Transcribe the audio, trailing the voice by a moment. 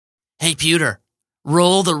Hey, Pewter,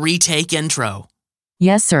 roll the retake intro.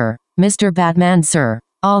 Yes, sir, Mr. Batman, sir.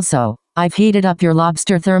 Also, I've heated up your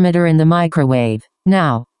lobster thermometer in the microwave.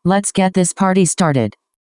 Now, let's get this party started.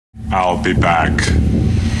 I'll be back.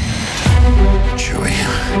 Chewie,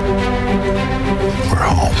 we're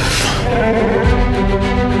home.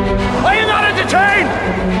 Are you not entertained?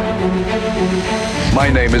 My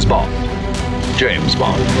name is Bond. James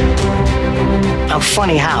Bond. I'm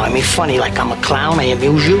funny how? I mean funny like I'm a clown, I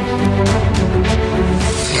amuse you? My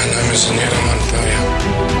name is Inigo Montoya.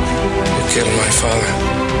 You killed my father.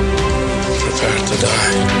 Prepare to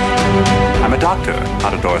die. I'm a doctor,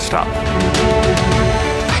 not a doorstop.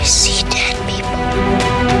 I see dead people.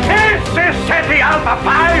 Is this City Alpha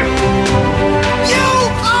 5? You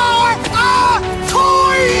are a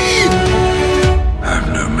toy! I have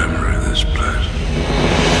no memory of this place.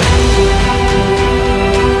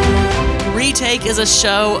 Retake is a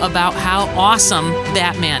show about how awesome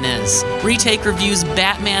Batman is. Retake reviews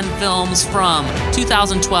Batman films from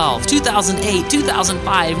 2012, 2008, 2005,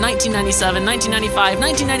 1997, 1995,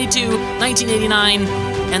 1992, 1989,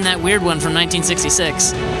 and that weird one from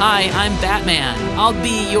 1966. Hi, I'm Batman. I'll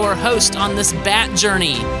be your host on this Bat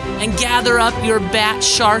journey. And gather up your Bat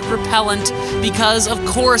Shark repellent because, of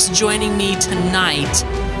course, joining me tonight,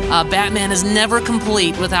 Batman is never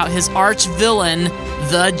complete without his arch villain,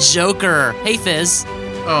 the Joker. Hey, Fizz.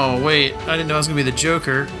 Oh, wait. I didn't know I was going to be the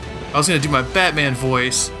Joker. I was going to do my Batman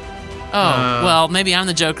voice. Oh, well, maybe I'm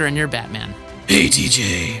the Joker and you're Batman. Hey,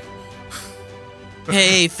 TJ.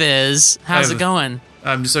 Hey, Fizz. How's it going?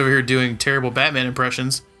 I'm just over here doing terrible Batman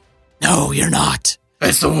impressions. No, you're not.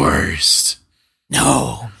 That's the worst.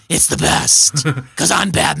 No, it's the best. Because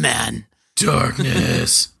I'm Batman.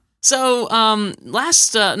 Darkness. So,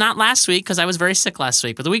 not last week, because I was very sick last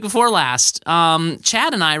week, but the week before last,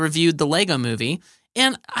 Chad and I reviewed the Lego Movie,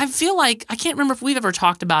 and I feel like, I can't remember if we've ever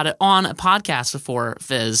talked about it on a podcast before,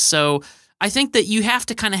 Fizz, so I think that you have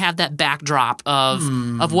to kind of have that backdrop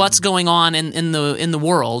of what's going on in the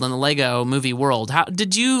world, in the Lego Movie world. How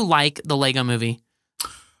did you like the Lego Movie?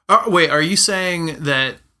 Wait, are you saying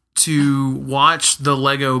that to watch the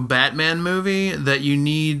Lego Batman movie, that you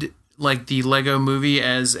need like the Lego Movie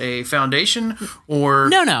as a foundation, or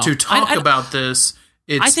no. to talk about this?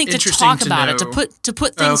 It's I think to interesting talk about know. it, to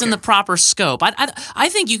put things in the proper scope. I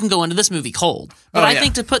think you can go into this movie cold, but I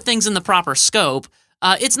think to put things in the proper scope,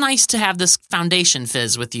 it's nice to have this foundation,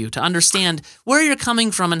 Fizz, with you to understand where you're coming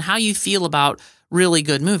from and how you feel about really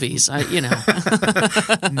good movies.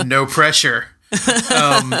 No pressure.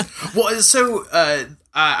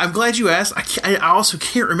 I'm glad you asked. I also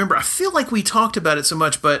can't remember. I feel like we talked about it so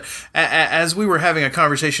much, but as we were having a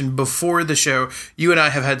conversation before the show, you and I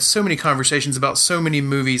have had so many conversations about so many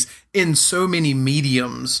movies in so many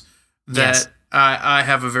mediums that Yes. I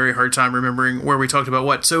have a very hard time remembering where we talked about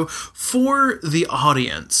what. So for the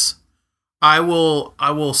audience, I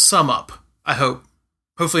will sum up, I hope.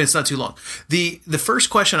 Hopefully it's not too long. The first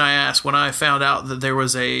question I asked when I found out that there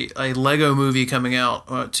was a Lego movie coming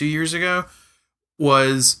out 2 years ago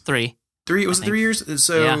was... Three. Was it 3 years?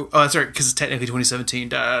 So, yeah. Oh, that's right, because it's technically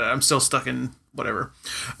 2017. I'm still stuck in whatever.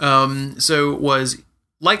 So was,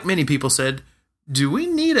 like many people said, do we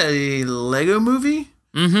need a Lego movie?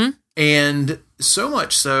 Mm-hmm. And so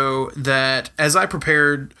much so that as I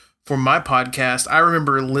prepared for my podcast, I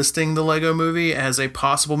remember listing the Lego movie as a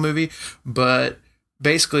possible movie, but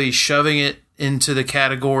basically shoving it into the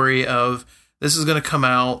category of this is going to come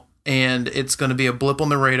out and it's going to be a blip on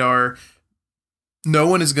the radar. No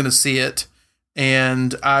one is going to see it,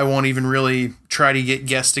 and I won't even really try to get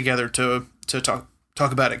guests together to talk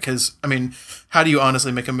about it, because, I mean, how do you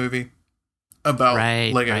honestly make a movie about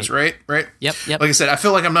Legos, right? Yep. Like I said, I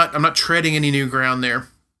feel like I'm not treading any new ground there.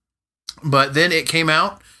 But then it came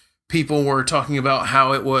out. People were talking about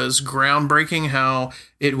how it was groundbreaking, how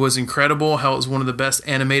it was incredible, how it was one of the best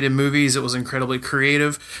animated movies. It was incredibly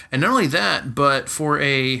creative. And not only that, but for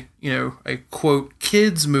a quote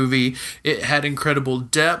kids movie, it had incredible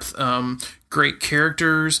depth, great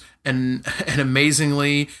characters, and an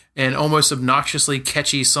amazingly and almost obnoxiously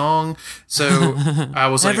catchy song. So I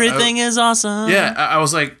was like, everything is awesome. Yeah, I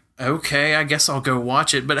was like, okay, I guess I'll go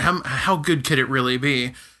watch it. But how good could it really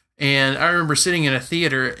be? And I remember sitting in a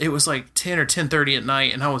theater, it was like 10 or 10:30 at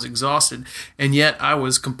night, and I was exhausted. And yet I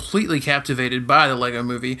was completely captivated by the Lego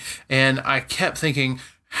Movie. And I kept thinking,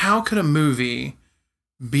 how could a movie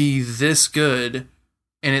be this good?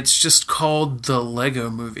 And it's just called the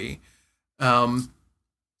Lego Movie.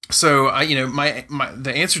 So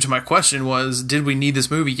the answer to my question was, did we need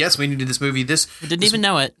this movie? Yes, we needed this movie. We didn't even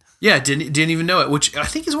know it. Yeah, didn't even know it, which I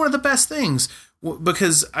think is one of the best things,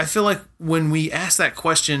 because I feel like when we ask that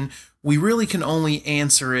question, we really can only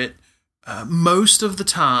answer it most of the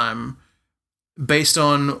time, based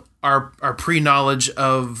on our pre-knowledge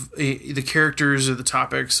of the characters or the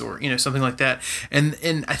topics or something like that,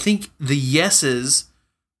 and I think the yeses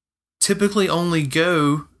typically only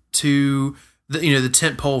go to the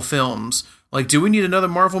tentpole films. Like, do we need another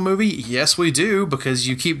Marvel movie? Yes, we do, because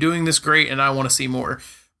you keep doing this great, and I want to see more.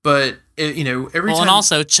 But every time, and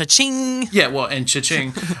also cha-ching. Yeah, well, and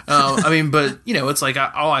cha-ching. I mean, but it's like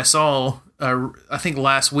all I saw. I think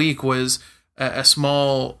last week was a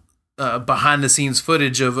small behind-the-scenes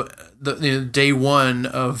footage of the day one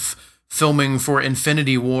of filming for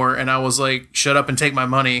Infinity War, and I was like, "Shut up and take my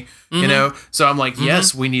money," So I'm like,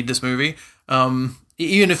 "Yes, we need this movie."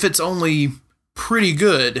 Even if it's only pretty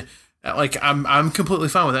good, like I'm completely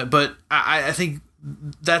fine with that. But I think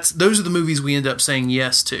those are the movies we end up saying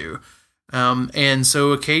yes to, and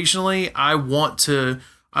so occasionally I want to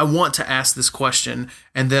ask this question,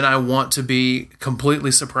 and then I want to be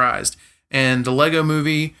completely surprised. And the Lego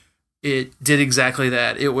Movie, it did exactly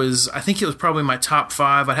that. I think it was probably my top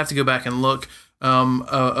 5. I'd have to go back and look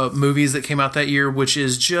movies that came out that year, which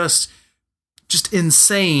is just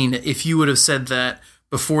insane if you would have said that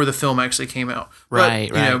before the film actually came out.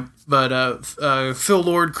 Right. But Phil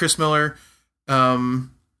Lord, Chris Miller.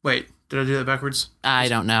 Wait, did I do that backwards? I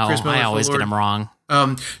don't know. Chris Miller, I always get them wrong.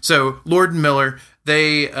 So Lord and Miller,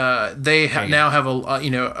 they now have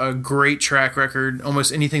a great track record.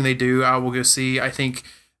 Almost anything they do, I will go see. I think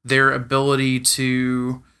their ability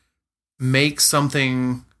to make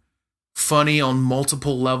something funny on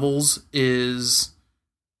multiple levels is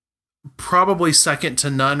probably second to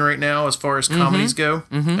none right now as far as comedies go.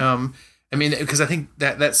 I mean, because I think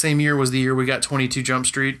that same year was the year we got 22 Jump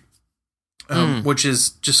Street, which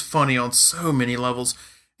is just funny on so many levels.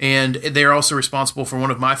 And they're also responsible for one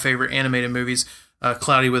of my favorite animated movies,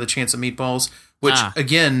 Cloudy with a Chance of Meatballs, which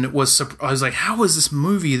again I was like, how is this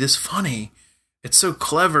movie this funny? It's so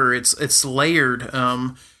clever. It's layered.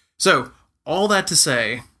 So all that to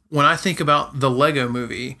say, when I think about the Lego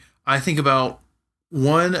Movie, I think about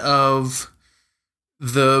one of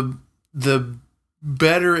the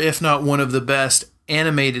better, if not one of the best,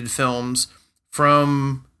 animated films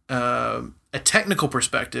from a technical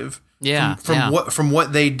perspective. Yeah, from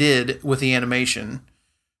what they did with the animation,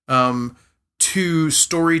 to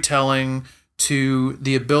storytelling, to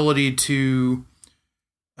the ability to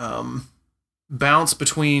bounce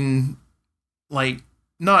between, like,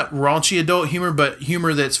 not raunchy adult humor, but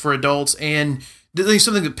humor that's for adults, and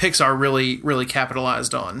something that Pixar really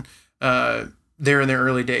capitalized on there in their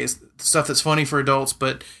early days. Stuff that's funny for adults,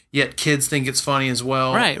 but yet kids think it's funny as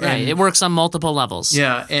well. Right. It works on multiple levels.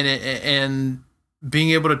 Yeah, and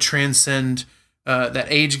being able to transcend that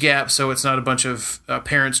age gap, so it's not a bunch of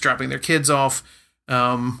parents dropping their kids off,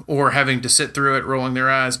 or having to sit through it, rolling their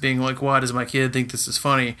eyes, being like, "Why does my kid think this is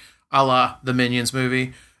funny?" A la the Minions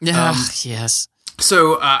movie. Yeah. Yes.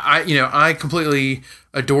 So I completely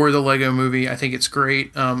adore the Lego Movie. I think it's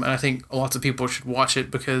great, and I think lots of people should watch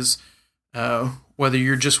it because whether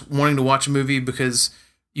you're just wanting to watch a movie because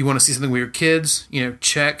you want to see something with your kids,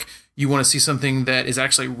 check. You want to see something that is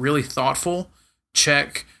actually really thoughtful,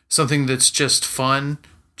 check. Something that's just fun,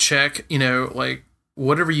 check. Like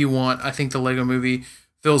whatever you want. I think the Lego Movie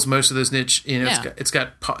fills most of those niche. It's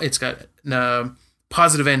got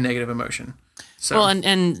positive and negative emotion. So. Well,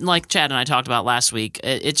 and like Chad and I talked about last week,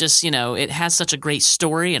 it just, it has such a great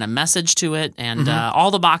story and a message to it, and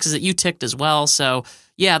all the boxes that you ticked as well. So,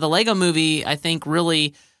 yeah, the Lego Movie, I think,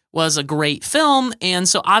 really was a great film, and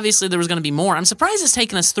so obviously there was going to be more. I'm surprised it's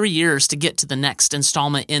taken us 3 years to get to the next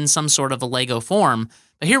installment in some sort of a Lego form,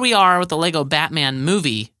 but here we are with the Lego Batman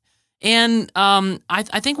movie. And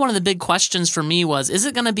I think one of the big questions for me was, is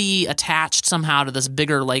it going to be attached somehow to this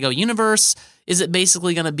bigger Lego universe? Is it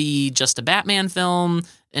basically going to be just a Batman film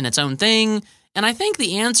in its own thing? And I think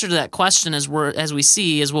the answer to that question, as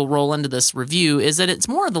we'll roll into this review, is that it's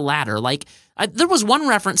more of the latter. Like, there was one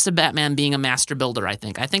reference to Batman being a master builder, I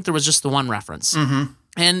think. I think there was just the one reference.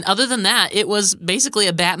 And other than that, it was basically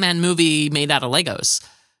a Batman movie made out of Legos.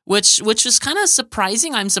 Which is kind of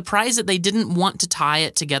surprising. I'm surprised that they didn't want to tie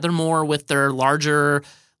it together more with their larger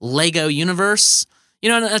Lego universe.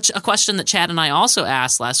 A question that Chad and I also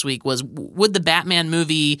asked last week was, would the Batman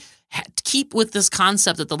movie keep with this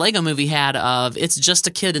concept that the Lego movie had of it's just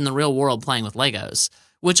a kid in the real world playing with Legos,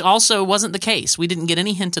 which also wasn't the case. We didn't get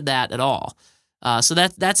any hint of that at all. So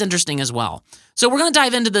that's interesting as well. So we're going to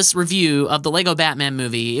dive into this review of the Lego Batman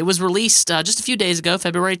movie. It was released just a few days ago,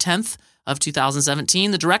 February 10th. Of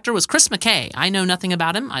 2017. The director was Chris McKay. I know nothing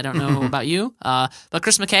about him. I don't know about you. But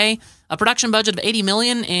Chris McKay, a production budget of $80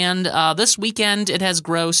 million, and this weekend it has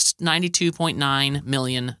grossed $92.9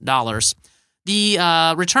 million.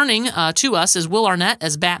 The returning to us is Will Arnett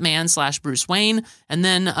as Batman / Bruce Wayne, and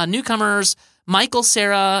then newcomers Michael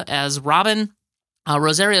Cera as Robin,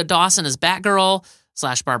 Rosario Dawson as Batgirl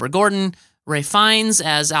 / Barbara Gordon, Ray Fiennes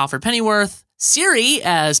as Alfred Pennyworth, Siri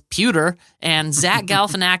as Pewter, and Zach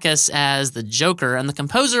Galifianakis as the Joker. And the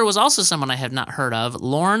composer was also someone I have not heard of,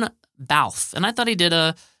 Lorne Balfe. And I thought he did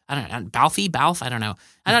I don't know.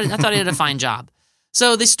 I thought he did a fine job.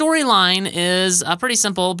 So the storyline is pretty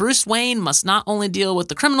simple. Bruce Wayne must not only deal with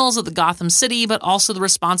the criminals of the Gotham City, but also the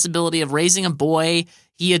responsibility of raising a boy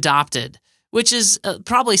he adopted, which is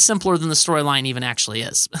probably simpler than the storyline even actually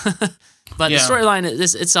is. But the storyline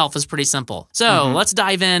itself is pretty simple. So let's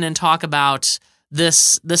dive in and talk about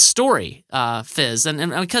this story, Fizz.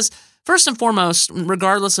 And because first and foremost,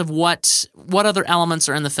 regardless of what other elements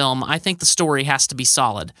are in the film, I think the story has to be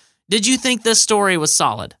solid. Did you think this story was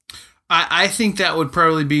solid? I think that would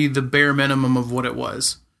probably be the bare minimum of what it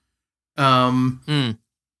was. So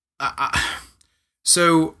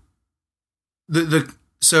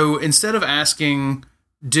instead of asking,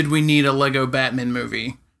 did we need a Lego Batman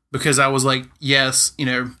movie? Because I was like, yes,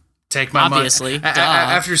 take my obviously money.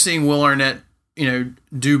 After seeing Will Arnett,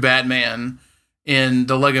 do Batman in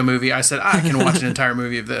the Lego movie, I said, I can watch an entire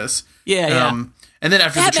movie of this. Yeah. And then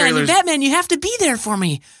after the trailers, Batman, you have to be there for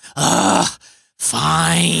me.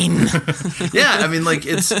 Fine. Yeah, I mean, like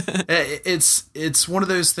it's one of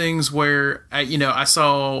those things where I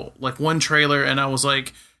saw like one trailer and I was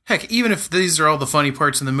like, heck, even if these are all the funny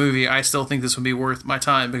parts in the movie, I still think this would be worth my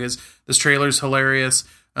time because this trailer's hilarious.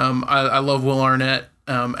 I love Will Arnett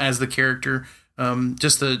as the character.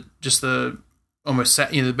 Just the almost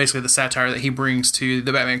basically the satire that he brings to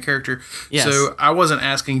the Batman character. Yes. So I wasn't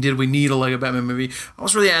asking, did we need a Lego Batman movie? I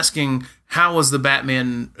was really asking, how was the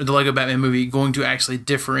Lego Batman movie going to actually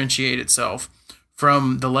differentiate itself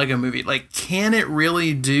from the Lego movie? Like, can it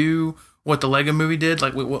really do what the Lego movie did?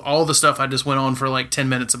 Like, with all the stuff I just went on for like 10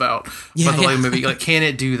 minutes about the Lego movie. Like, can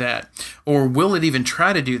it do that? Or will it even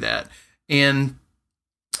try to do that? And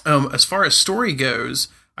as far as story goes,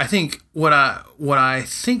 I think what I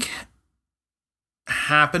think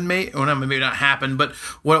happened, maybe not happened, but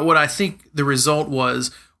what I think the result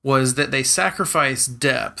was that they sacrificed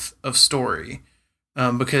depth of story,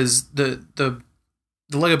 because the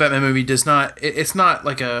Lego Batman movie does not. It's not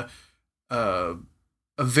like a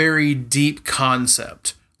very deep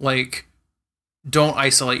concept. Like, don't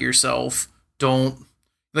isolate yourself. Don't,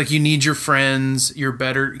 like, you need your friends. You're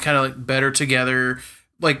better, kind of like better together.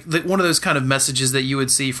 Like one of those kind of messages that you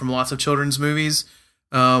would see from lots of children's movies.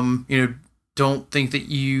 Don't think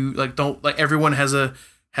that don't everyone has a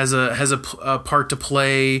part to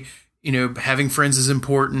play. Having friends is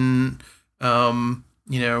important.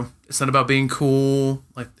 It's not about being cool.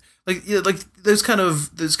 Like those kind of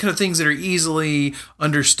things that are easily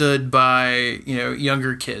understood by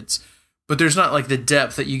younger kids. But there's not like the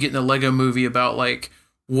depth that you get in a Lego movie about like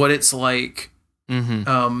what it's like.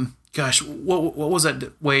 Mm-hmm. Gosh, what was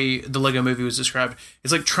that way the Lego movie was described?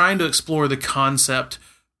 It's like trying to explore the concept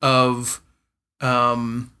of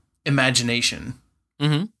imagination.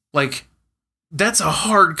 Mm-hmm. Like, that's a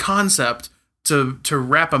hard concept to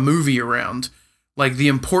wrap a movie around. Like, the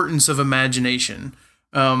importance of imagination.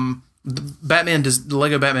 The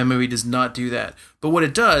Lego Batman movie does not do that. But what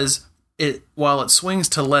it does, while it swings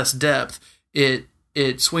to less depth, it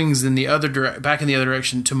swings in the back in the other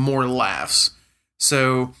direction to more laughs.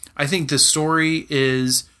 So I think the story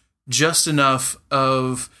is just enough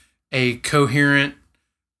of a coherent,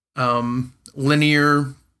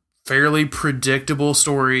 linear, fairly predictable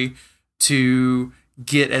story to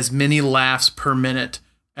get as many laughs per minute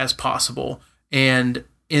as possible. And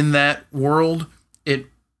in that world,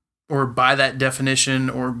 or by that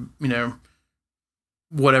definition, or,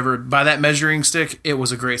 whatever, by that measuring stick, it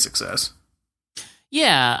was a great success.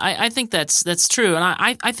 Yeah, I think that's true. And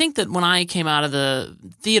I think that when I came out of the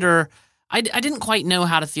theater, I didn't quite know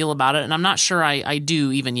how to feel about it, and I'm not sure I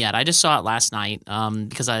do even yet. I just saw it last night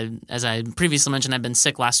because as I previously mentioned, I've been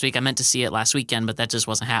sick last week. I meant to see it last weekend, but that just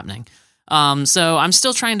wasn't happening. So I'm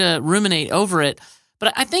still trying to ruminate over it.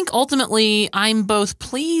 But I think ultimately I'm both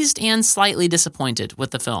pleased and slightly disappointed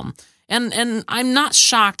with the film. And I'm not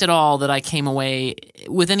shocked at all that I came away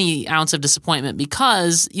with any ounce of disappointment,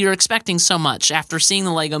 because you're expecting so much after seeing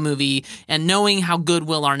the Lego movie and knowing how good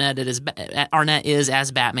Will Arnett is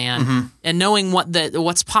as Batman, mm-hmm. and knowing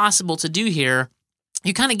what's possible to do here.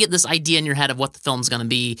 You kind of get this idea in your head of what the film's going to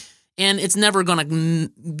be, and it's never going to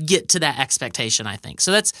get to that expectation, I think.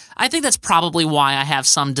 So I think that's probably why I have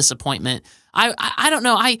some disappointment. I don't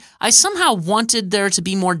know. I somehow wanted there to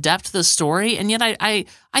be more depth to the story, and yet I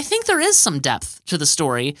think there is some depth to the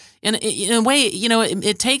story. In a way,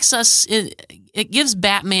 it takes us. It gives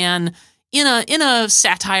Batman in a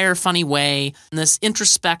satire, funny way, this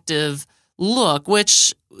introspective look,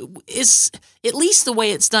 which is, at least the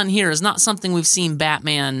way it's done here, is not something we've seen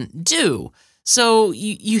Batman do. So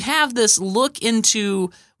you have this look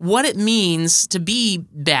into what it means to be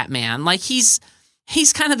Batman. Like he's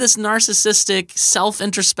kind of this narcissistic,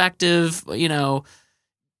 self-introspective,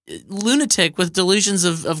 lunatic with delusions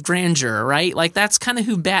of grandeur, right? Like that's kind of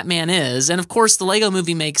who Batman is. And of course, the Lego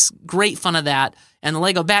movie makes great fun of that, and the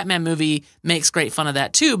Lego Batman movie makes great fun of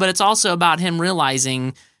that too. But it's also about him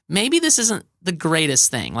realizing maybe this isn't the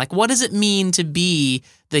greatest thing. Like, what does it mean to be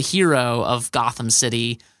the hero of Gotham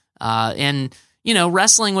City? And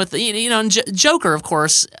wrestling with, Joker, of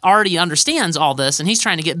course, already understands all this, and he's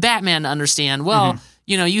trying to get Batman to understand. Well,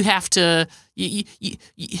 you have to, you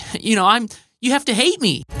have to hate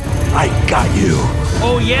me. I got you.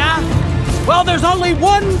 Oh, yeah? Well, there's only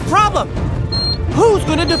one problem. Who's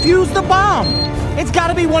gonna defuse the bomb? It's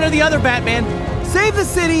gotta be one or the other, Batman. Save the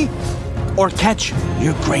city or catch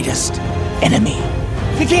your greatest enemy.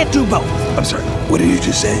 You can't do both. I'm sorry, what did you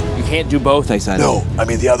just say? You can't do both, I said. No, I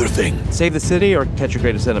mean the other thing. Save the city or catch your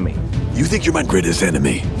greatest enemy? You think you're my greatest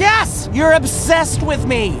enemy? Yes! You're obsessed with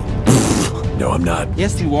me! No, I'm not.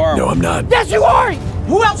 Yes, you are. No, I'm not. Yes, you are!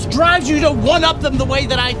 Who else drives you to one-up them the way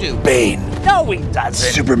that I do? Bane. No, he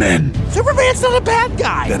doesn't. Superman. Superman's not a bad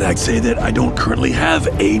guy. Then I'd say that I don't currently have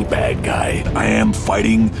a bad guy. I am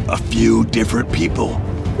fighting a few different people.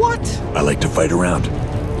 What? I like to fight around.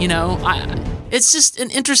 It's just an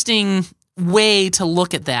interesting way to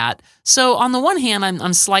look at that. So on the one hand,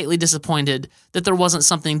 I'm slightly disappointed that there wasn't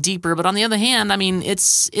something deeper, but on the other hand, I mean,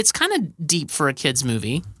 it's kind of deep for a kids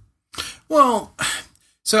movie. Well,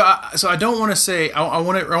 so I don't want to say, I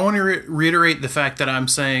want to reiterate the fact that I'm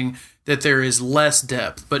saying that there is less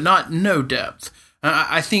depth, but not no depth.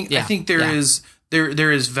 I think there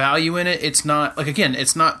is value in it. It's not, like, again,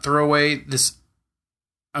 it's not throwaway. This,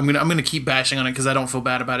 I'm gonna keep bashing on it because I don't feel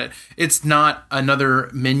bad about it. It's not another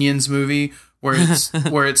Minions movie where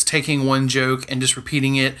it's taking one joke and just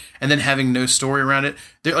repeating it and then having no story around it.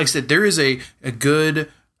 Like I said, there is a good,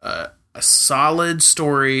 a solid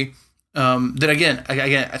story that again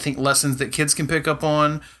I think lessons that kids can pick up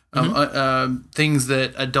on, things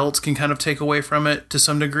that adults can kind of take away from it to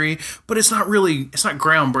some degree. But it's not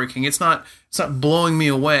groundbreaking. It's not blowing me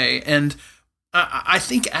away. And I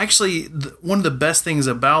think actually one of the best things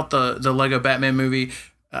about the Lego Batman movie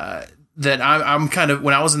that I'm kind of,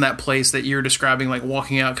 when I was in that place that you're describing, like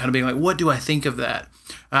walking out kind of being like, what do I think of that?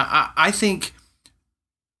 I think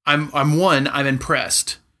I'm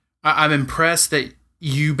impressed. I'm impressed that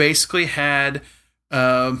you basically had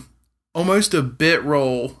almost a bit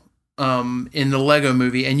role in the Lego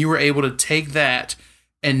movie, and you were able to take that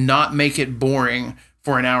and not make it boring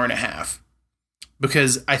for an hour and a half.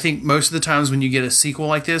 Because I think most of the times when you get a sequel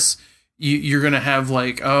like this, you're going to have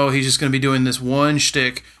like, oh, he's just going to be doing this one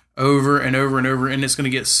shtick over and over and over, and it's going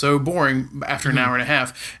to get so boring after an hour and a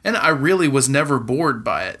half. And I really was never bored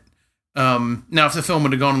by it. Now, if the film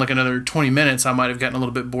would have gone like another 20 minutes, I might have gotten a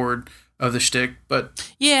little bit bored of the shtick.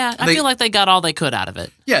 But yeah, I feel like they got all they could out of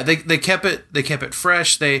it. Yeah, they kept it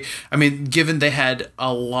fresh. Given they had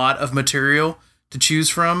a lot of material to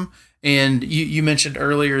choose from. And you mentioned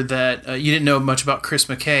earlier that you didn't know much about Chris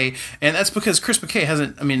McKay, and that's because Chris McKay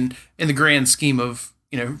hasn't, in the grand scheme of,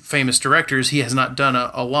 famous directors, he has not done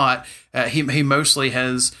a lot. He mostly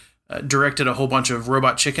has directed a whole bunch of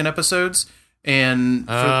Robot Chicken episodes. And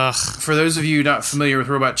for those of you not familiar with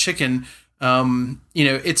Robot Chicken,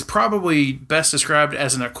 it's probably best described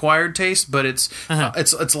as an acquired taste, but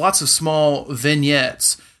it's lots of small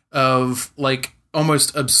vignettes of like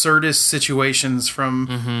almost absurdist situations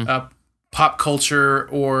from pop culture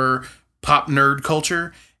or pop nerd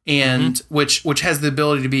culture, and which has the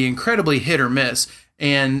ability to be incredibly hit or miss.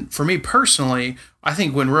 And for me personally, I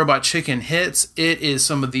think when Robot Chicken hits, it is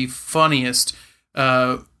some of the funniest,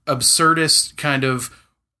 absurdist kind of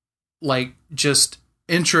like just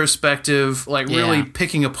introspective, like really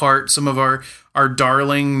picking apart some of our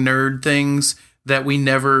darling nerd things that we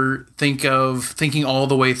never think of thinking all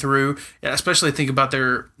the way through. Especially think about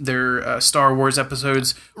their Star Wars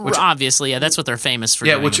episodes, which obviously, that's what they're famous for.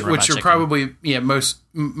 Yeah, which are probably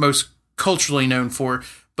most culturally known for.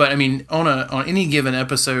 But on any given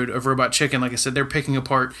episode of Robot Chicken, like I said, they're picking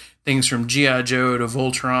apart things from G.I. Joe to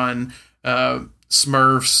Voltron,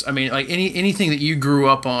 Smurfs. Like anything that you grew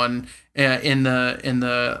up on in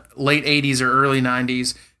the late 80s or early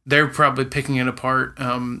 90s, they're probably picking it apart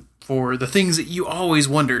for the things that you always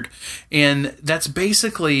wondered. And that's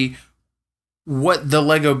basically what the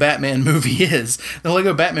Lego Batman movie is. The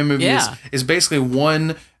Lego Batman movie is basically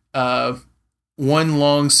one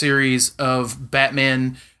long series of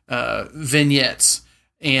Batman vignettes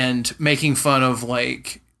and making fun of,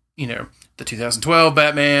 like, you know, the 2012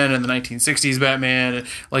 Batman and the 1960s Batman.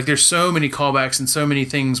 Like, there's so many callbacks and so many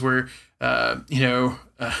things where they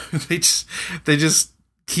just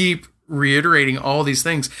keep reiterating all these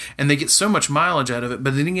things, and they get so much mileage out of it.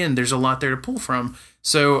 But then again, there's a lot there to pull from.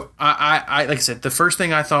 So I like I said, the first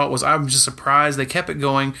thing I thought was, I'm just surprised they kept it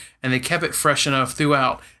going and they kept it fresh enough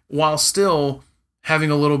throughout, while still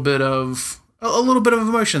having a little bit of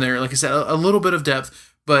emotion there. Like I said, a little bit of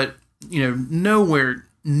depth, but, you know, nowhere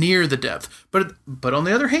near the depth. But on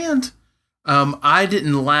the other hand, I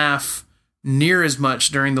didn't laugh near as much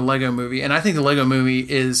during the Lego movie, and I think the Lego movie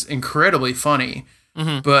is incredibly funny.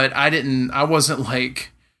 Mm-hmm. But I wasn't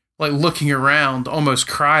like looking around, almost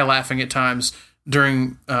cry laughing at times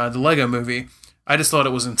during the Lego movie. I just thought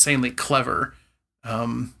it was insanely clever.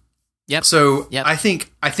 So I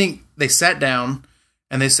think they sat down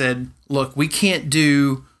and they said, "Look, we can't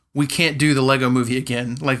do the Lego movie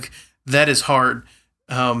again. Like, that is hard.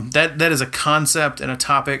 That is a concept and a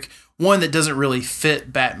topic, one that doesn't really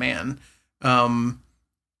fit Batman.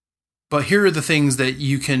 But here are the things that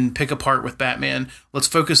you can pick apart with Batman. Let's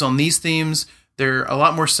focus on these themes. They're a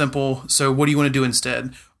lot more simple. So what do you want to do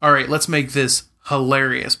instead? All right, let's make this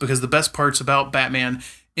hilarious, because the best parts about Batman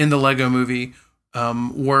in the Lego movie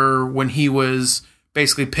were when he was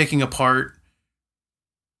basically picking apart,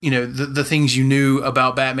 you know, the things you knew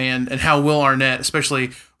about Batman, and how Will Arnett,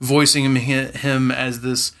 especially voicing him as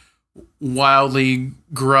this wildly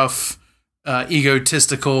gruff,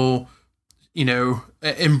 egotistical, you know,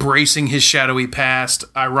 embracing his shadowy past,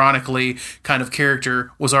 ironically, kind of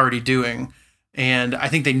character, was already doing. And I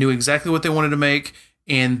think they knew exactly what they wanted to make,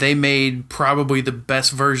 and they made probably the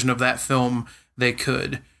best version of that film they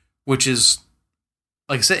could, which is,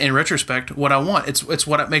 like I said, in retrospect, what I want. It's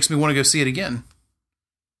what makes me want to go see it again.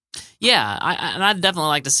 Yeah, I'd definitely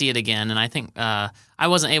like to see it again, and I think I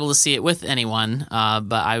wasn't able to see it with anyone,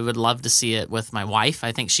 but I would love to see it with my wife.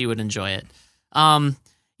 I think she would enjoy it.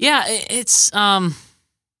 Yeah, it's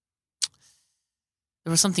there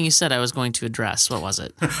was something you said I was going to address. What was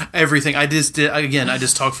it? Everything. I just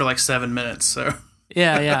talked for like 7 minutes. So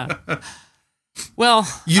yeah. Well,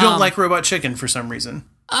 you don't like Robot Chicken for some reason.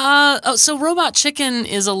 So Robot Chicken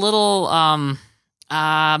is a little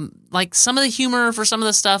like, some of the humor for some of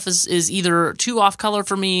the stuff is either too off color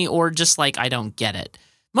for me, or just like, I don't get it.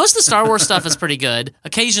 Most of the Star Wars stuff is pretty good.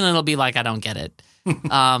 Occasionally it'll be like, I don't get it.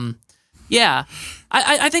 Yeah,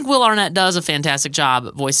 I think Will Arnett does a fantastic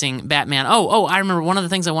job voicing Batman. Oh, I remember one of the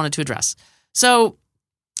things I wanted to address. So,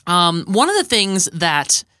 one of the things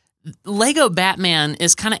that Lego Batman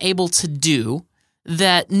is kind of able to do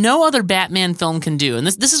that no other Batman film can do, and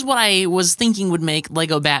this is what I was thinking would make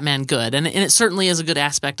Lego Batman good, and it certainly is a good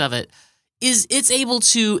aspect of it, is it's able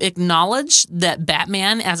to acknowledge that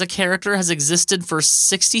Batman as a character has existed for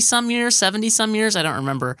 60-some years, 70-some years, I don't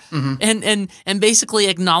remember, and basically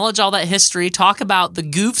acknowledge all that history, talk about the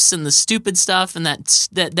goofs and the stupid stuff and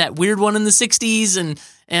that weird one in the 60s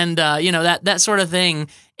and you know, that sort of thing,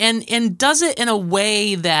 and does it in a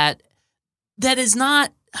way that is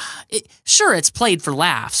not, sure, it's played for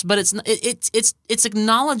laughs, but it's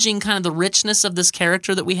acknowledging kind of the richness of this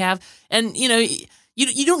character that we have, and you know.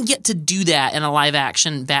 You don't get to do that in a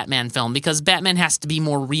live-action Batman film, because Batman has to be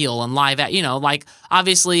more real and you know, like,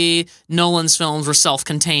 obviously Nolan's films were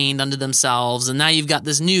self-contained unto themselves, and now you've got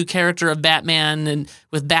this new character of Batman and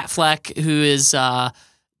with Batfleck, who is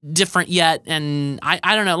different yet, and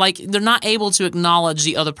I don't know, like, they're not able to acknowledge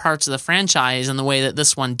the other parts of the franchise in the way that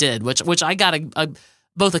this one did, which I got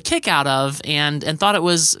both a kick out of and thought it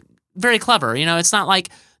was very clever. You know, it's not like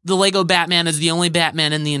the Lego Batman is the only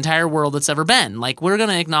Batman in the entire world that's ever been. Like, we're going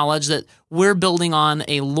to acknowledge that we're building on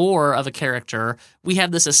a lore of a character. We have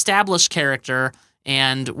this established character,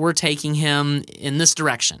 and we're taking him in this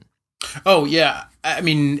direction. Oh, yeah. I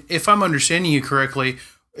mean, if I'm understanding you correctly,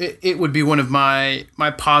 it would be one of my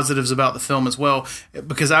positives about the film as well,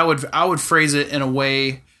 because I would phrase it in a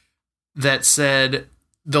way that said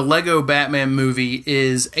the Lego Batman movie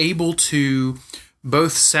is able to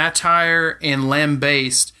both satire and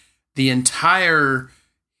lambaste the entire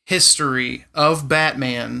history of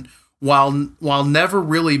Batman while never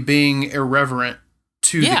really being irreverent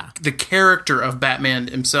to the character of Batman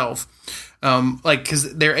himself. Like,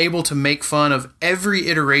 because they're able to make fun of every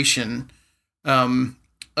iteration of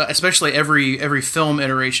especially every film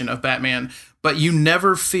iteration of Batman, but you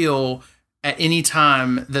never feel at any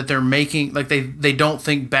time that they're making, like they don't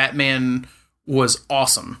think Batman was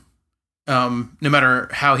awesome, no matter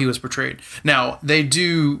how he was portrayed. Now, they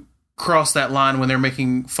do cross that line when they're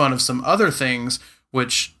making fun of some other things,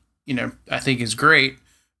 which, you know, I think is great.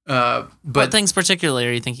 But what things particularly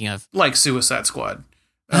are you thinking of? Like Suicide Squad.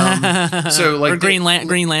 So like or Green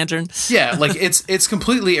Lantern. Yeah, like it's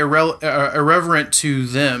completely irreverent to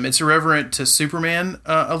them. It's irreverent to Superman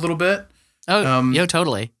a little bit. Oh,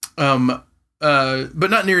 totally. But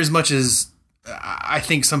not near as much as I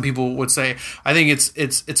think some people would say. I think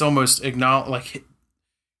it's almost like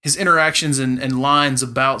his interactions and lines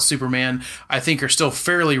about Superman, I think, are still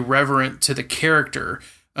fairly reverent to the character,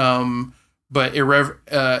 but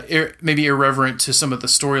maybe irreverent to some of the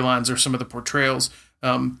storylines or some of the portrayals.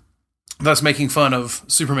 Thus making fun of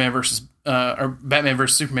Superman versus or Batman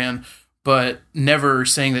versus Superman, but never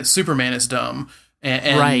saying that Superman is dumb,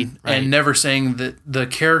 and right. and never saying that the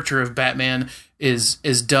character of Batman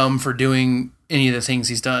is dumb for doing any of the things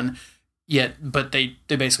he's done. Yet, but they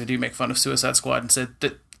basically do make fun of Suicide Squad and said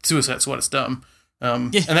that Suicide Squad is dumb.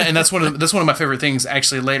 And that's one of my favorite things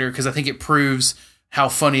actually later, because I think it proves how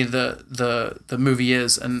funny the movie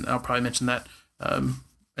is, and I'll probably mention that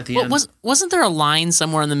at the end. Wasn't there a line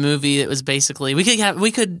somewhere in the movie that was basically we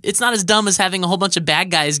could it's not as dumb as having a whole bunch of bad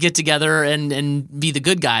guys get together and be the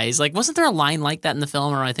good guys? Like, wasn't there a line like that in the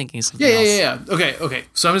film, or am I thinking something else? Yeah. Okay.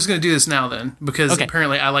 So I'm just going to do this now then, because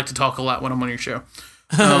apparently I like to talk a lot when I'm on your show.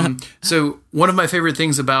 So one of my favorite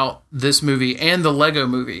things about this movie and the Lego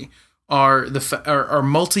movie are are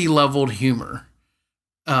multi-leveled humor.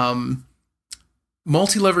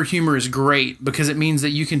 Multi-level humor is great because it means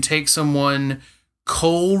that you can take someone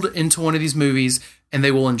cold into one of these movies and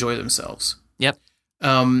they will enjoy themselves. Yep.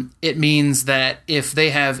 It means that if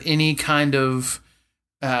they have any kind of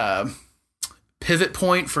pivot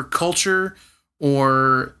point for culture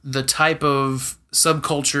or the type of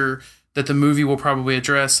subculture that the movie will probably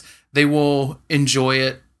address, they will enjoy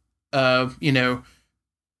it, A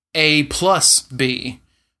plus B.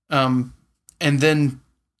 And then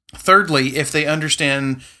thirdly, if they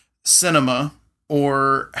understand cinema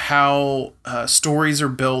or how stories are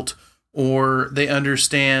built, or they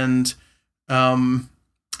understand how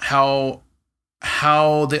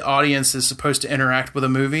the audience is supposed to interact with a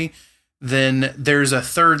movie, then there's a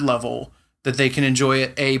third level that they can enjoy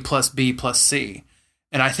at A plus B plus C.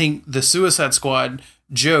 And I think the Suicide Squad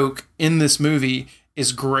joke in this movie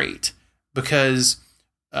is great because,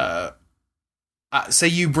 say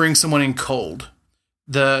you bring someone in cold,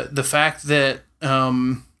 the fact that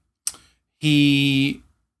he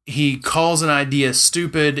calls an idea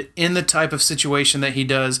stupid in the type of situation that he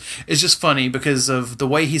does is just funny because of the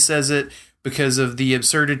way he says it, because of the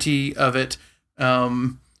absurdity of it.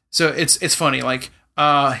 So it's funny. Like,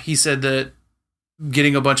 he said that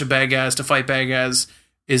getting a bunch of bad guys to fight bad guys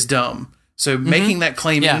is dumb. So making that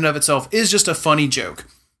claim in and of itself is just a funny joke.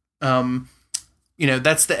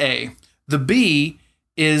 That's the A. The B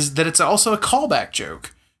is that it's also a callback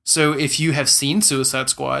joke. So if you have seen Suicide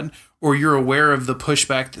Squad, or you're aware of the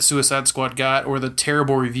pushback that Suicide Squad got, or the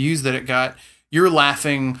terrible reviews that it got, you're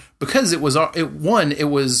laughing because it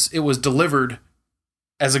was delivered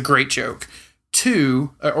as a great joke.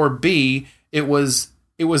 2, or B, it was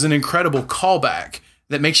an incredible callback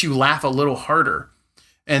that makes you laugh a little harder.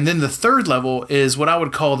 And then the third level is what I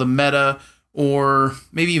would call the meta, or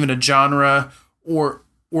maybe even a genre, or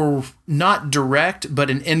not direct, but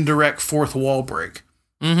an indirect fourth wall break.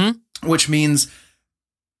 Mm-hmm. Which means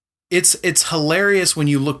it's hilarious when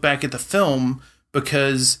you look back at the film,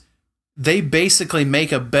 because they basically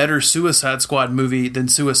make a better Suicide Squad movie than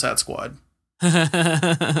Suicide Squad.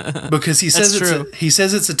 Because he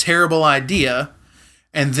says it's a terrible idea,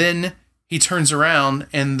 and then he turns around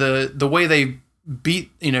and the way they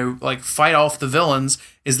fight off the villains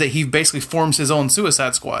is that he basically forms his own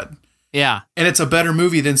Suicide Squad. Yeah. And it's a better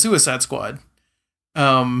movie than Suicide Squad.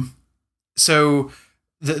 So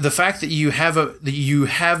the fact that you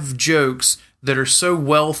have jokes that are so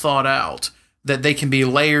well thought out that they can be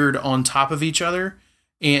layered on top of each other,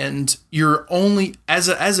 and you're only as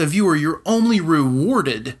a viewer, you're only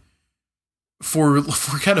rewarded for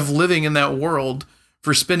kind of living in that world,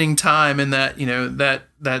 for spending time in that, that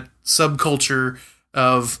subculture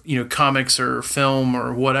of, comics or film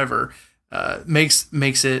or whatever, makes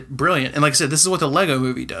it brilliant. And like I said, this is what the Lego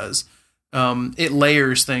movie does. It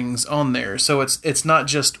layers things on there. So it's not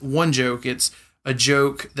just one joke. It's a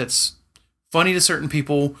joke that's funny to certain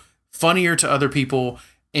people, funnier to other people,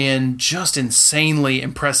 and just insanely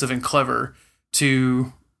impressive and clever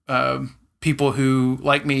to people who,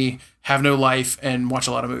 like me, have no life and watch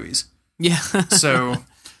a lot of movies. Yeah. So,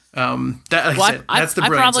 that's the I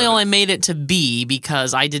probably of it. only made it to B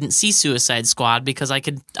because I didn't see Suicide Squad, because I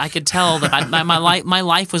could tell that my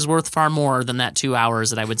life was worth far more than that 2 hours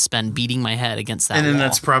that I would spend beating my head against that And then wall.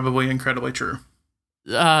 that's probably incredibly true.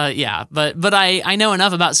 Yeah, but I know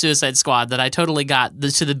enough about Suicide Squad that I totally got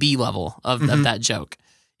to the B level of that joke,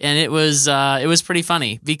 and it was pretty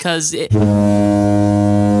funny because it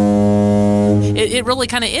really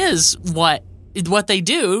kind of is what they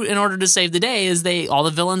do in order to save the day. Is all the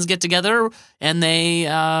villains get together and they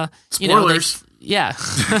Spoilers. yeah.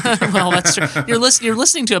 Well, that's true. You're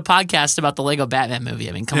listening to a podcast about the Lego Batman movie.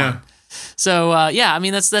 I mean, come on. So I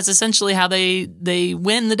mean that's essentially how they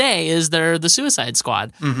win the day, is they're the Suicide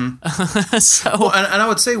Squad. So Well, and I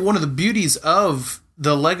would say one of the beauties of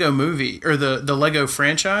the Lego movie or the Lego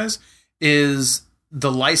franchise is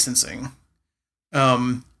the licensing,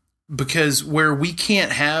 because where we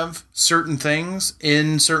can't have certain things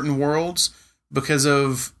in certain worlds because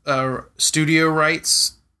of studio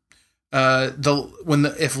rights.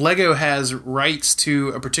 If Lego has rights to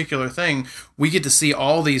a particular thing, we get to see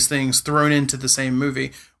all these things thrown into the same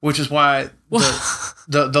movie, which is why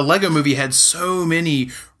the Lego movie had so many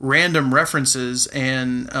random references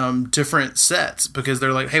and different sets, because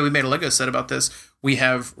they're like, hey, we made a Lego set about this. We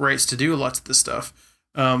have rights to do lots of this stuff.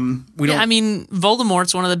 I mean,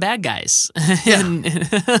 Voldemort's one of the bad guys. Yeah. and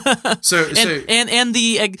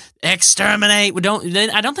the exterminate.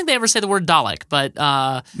 I don't think they ever say the word Dalek, but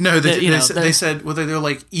no, they said they're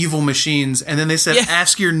like evil machines, and then they said,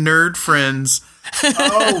 ask your nerd friends.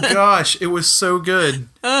 Oh gosh, it was so good.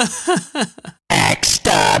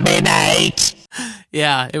 Exterminate.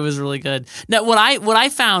 Yeah, it was really good. Now, what I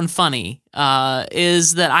found funny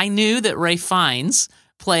is that I knew that Ralph Fiennes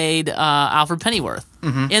played Alfred Pennyworth.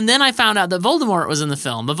 And then I found out that Voldemort was in the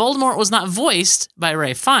film, but Voldemort was not voiced by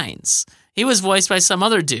Ralph Fiennes. He was voiced by some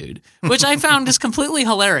other dude, which I found just completely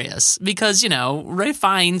hilarious because, Ralph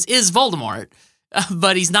Fiennes is Voldemort,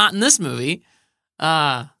 but he's not in this movie.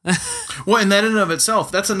 Well, and that in and of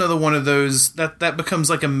itself, that's another one of those that becomes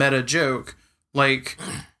like a meta joke. Like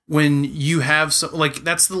when you have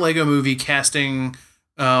that's the Lego movie casting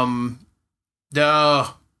Morgan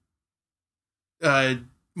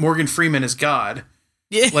Freeman as God.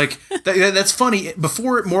 Yeah. Like that's funny.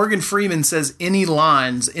 Before Morgan Freeman says any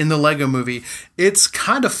lines in the Lego movie, it's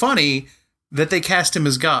kind of funny that they cast him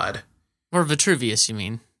as God. Or Vitruvius, you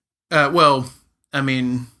mean? Well, I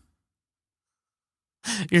mean,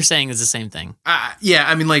 you're saying it's the same thing. Yeah,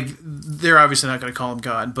 I mean, like they're obviously not going to call him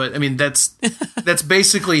God, but I mean that's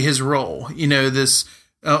basically his role. This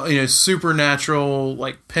supernatural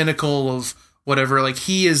like pinnacle of whatever. Like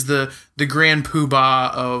he is the grand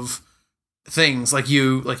poobah of things like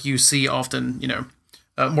you see often,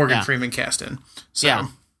 Morgan Freeman cast in. So. Yeah.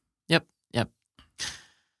 Yep.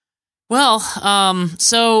 Well,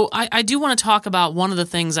 so I do want to talk about one of the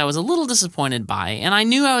things I was a little disappointed by, and I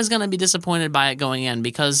knew I was going to be disappointed by it going in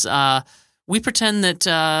because we pretend that,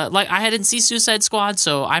 I hadn't seen Suicide Squad,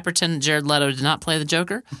 so I pretend Jared Leto did not play the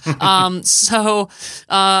Joker. So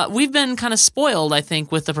we've been kind of spoiled, I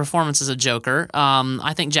think, with the performances of Joker.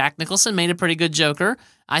 I think Jack Nicholson made a pretty good Joker.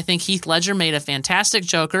 I think Heath Ledger made a fantastic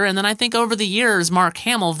Joker. And then I think over the years, Mark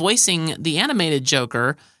Hamill voicing the animated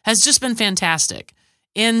Joker has just been fantastic.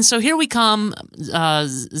 And so here we come,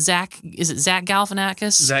 Zach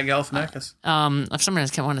Galifianakis? Zach Galifianakis. For some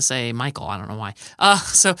reason I want to say Michael. I don't know why.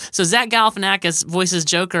 So Zach Galifianakis voices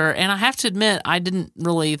Joker, and I have to admit I didn't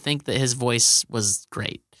really think that his voice was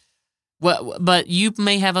great. But you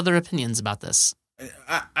may have other opinions about this.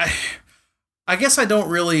 I guess I don't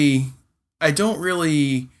really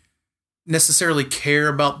necessarily care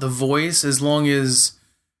about the voice as long as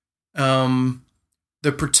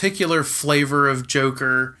the particular flavor of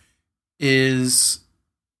Joker is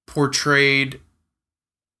portrayed,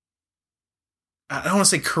 I don't want to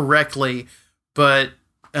say correctly, but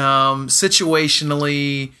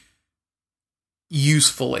situationally,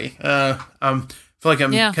 usefully. I feel like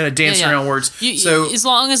I'm kind of dancing around words. So as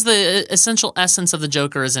long as the essential essence of the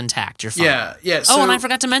Joker is intact, you're fine. Yeah. So, and I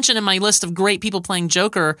forgot to mention in my list of great people playing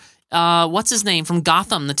Joker, what's his name from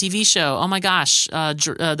Gotham, the TV show? Oh my gosh,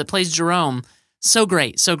 that plays Jerome. So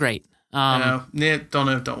great. Don't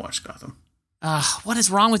watch Gotham. What is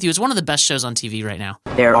wrong with you? It's one of the best shows on TV right now.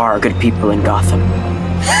 There are good people in Gotham.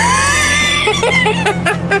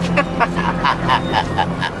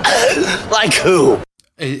 Like who?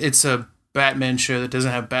 It's a Batman show that doesn't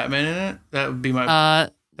have Batman in it. That would be my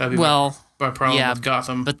my problem with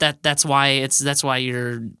Gotham. But that's why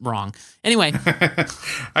you're wrong. Anyway,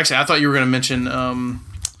 actually, I thought you were going to mention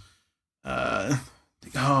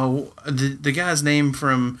the guy's name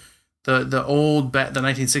from the old the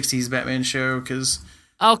 1960s Batman show, because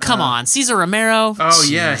oh, come on, Cesar Romero. Oh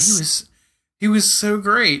Jeez. yeah, he was so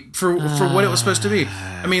great for what it was supposed to be.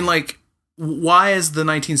 I mean, like, why is the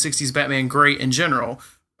 1960s Batman great in general?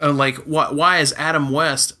 Like, why is Adam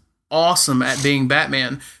West awesome at being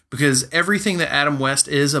Batman? Because everything that Adam West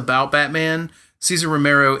is about Batman, Cesar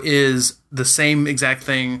Romero is the same exact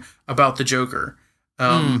thing about the Joker.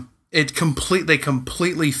 They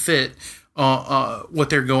completely fit what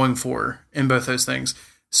they're going for in both those things.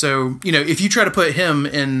 So, you know, if you try to put him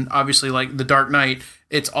in, obviously, like The Dark Knight,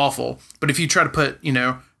 it's awful. But if you try to put, you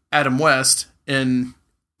know, Adam West in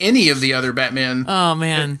any of the other Batman, oh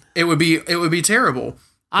man, it would be terrible.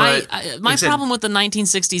 My problem with the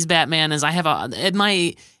 1960s Batman is I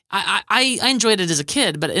enjoyed it as a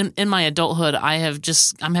kid, but in my adulthood, I have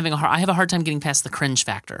a hard time getting past the cringe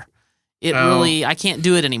factor. Really, I can't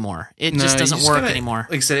do it anymore. It just doesn't work anymore.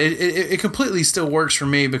 Like I said, it completely still works for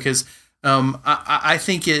me because I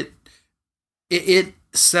think it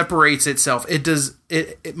separates itself. It does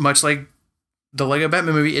it much like the Lego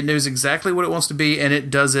Batman movie. It knows exactly what it wants to be, and it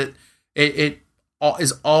does it. It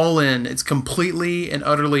is all in. It's completely and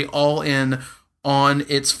utterly all in on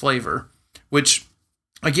its flavor, which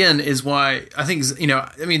again is why I think, you know,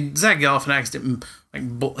 I mean, Zach Galifianakis didn't, like,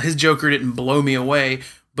 his Joker didn't blow me away,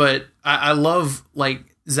 but I love, like,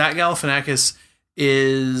 Zach Galifianakis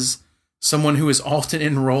is someone who is often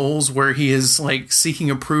in roles where he is, like, seeking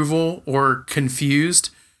approval or confused.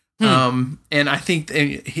 And I think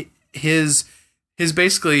his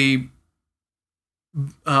basically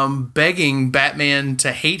begging Batman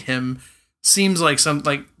to hate him seems like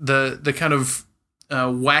the kind of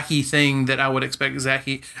wacky thing that I would expect Zach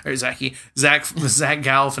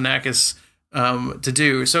Galifianakis to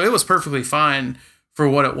do. So it was perfectly fine for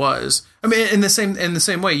what it was. I mean, in the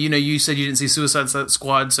same way, you know, you said you didn't see Suicide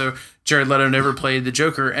Squad, so Jared Leto never played the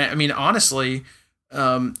Joker. I mean, honestly,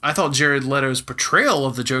 I thought Jared Leto's portrayal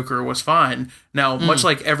of the Joker was fine. Now, much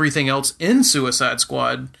like everything else in Suicide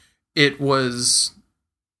Squad, it was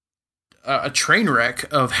a train wreck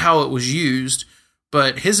of how it was used,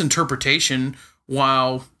 but his interpretation,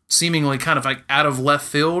 while seemingly kind of like out of left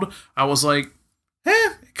field, I was like,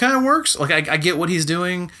 it kind of works. Like, I get what he's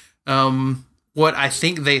doing. What I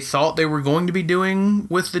think they thought they were going to be doing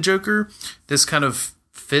with the Joker, this kind of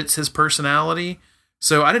fits his personality.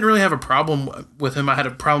 So I didn't really have a problem with him. I had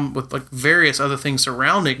a problem with, like, various other things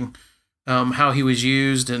surrounding how he was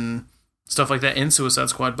used and stuff like that in Suicide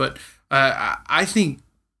Squad. But I think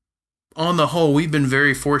on the whole, we've been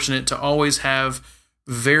very fortunate to always have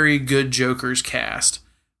very good Jokers cast.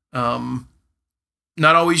 Not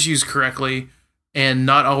always used correctly and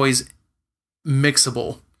not always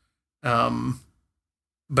mixable.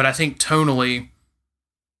 But I think tonally,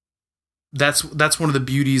 that's one of the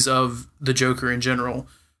beauties of the Joker in general.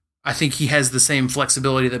 I think he has the same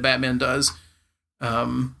flexibility that Batman does.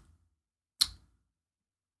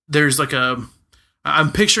 There's like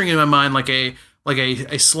I'm picturing in my mind like a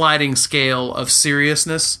sliding scale of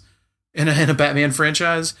seriousness in a Batman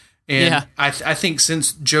franchise. And yeah. I think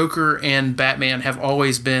since Joker and Batman have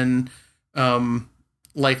always been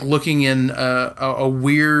like looking in a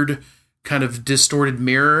weird kind of distorted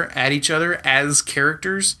mirror at each other as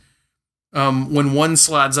characters, when one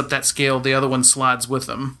slides up that scale, the other one slides with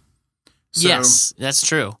them. So, yes, that's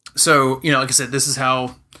true. So, you know, like I said, this is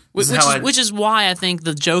how... Which is why I think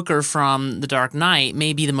the Joker from The Dark Knight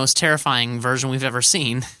may be the most terrifying version we've ever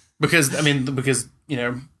seen. Because, you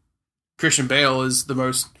know, Christian Bale is the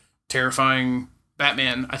most terrifying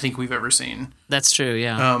Batman I think we've ever seen. That's true,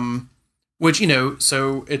 yeah. Which, you know,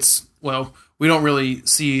 so it's, well, we don't really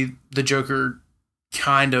see the Joker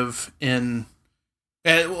kind of in...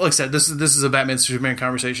 like I said, this is a Batman Superman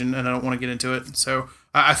conversation, and I don't want to get into it, so...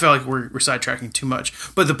 I feel like we're sidetracking too much,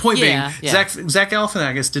 but the point being, Zach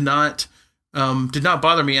Galifianakis did not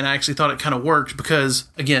bother me, and I actually thought it kind of worked because,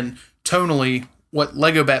 again, tonally, what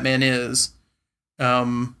Lego Batman is,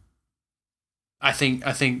 I think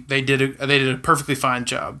they did a perfectly fine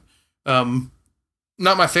job. Not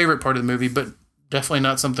my favorite part of the movie, but definitely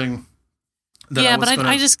not something.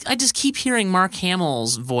 I just keep hearing Mark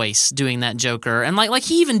Hamill's voice doing that Joker, and like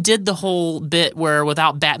he even did the whole bit where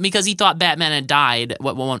without because he thought Batman had died at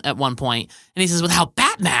one point, and he says, "Without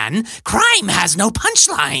Batman, crime has no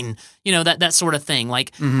punchline." You know, that sort of thing.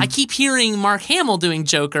 Like I keep hearing Mark Hamill doing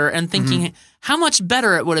Joker and thinking how much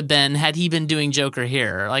better it would have been had he been doing Joker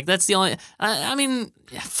here. Like that's the only. I'm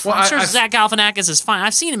sure Zach Galifianakis is fine.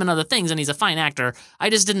 I've seen him in other things, and he's a fine actor. I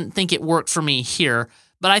just didn't think it worked for me here.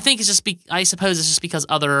 But I think it's just I suppose it's just because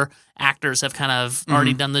other actors have kind of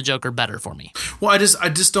already done the Joker better for me. Well, I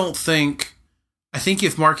just don't think I think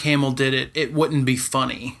if Mark Hamill did it, it wouldn't be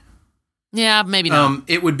funny. Yeah, maybe not.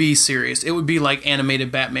 It would be serious. It would be like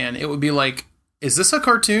animated Batman. It would be like, is this a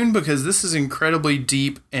cartoon? Because this is incredibly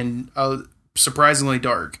deep and surprisingly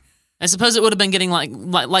dark. I suppose it would have been getting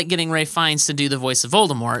like getting Ray Fiennes to do the voice of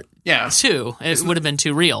Voldemort. Yeah, too. It would have been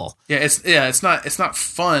too real. Yeah, it's not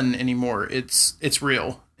fun anymore. It's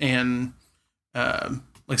real. And like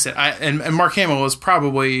I said, and Mark Hamill was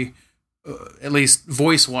probably at least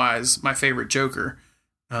voice wise my favorite Joker.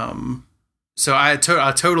 So I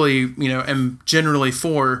totally am generally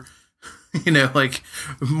for like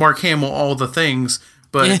Mark Hamill all the things.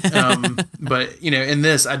 But in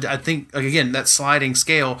this, I think, again, that sliding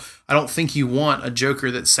scale, I don't think you want a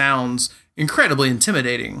Joker that sounds incredibly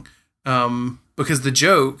intimidating. Because the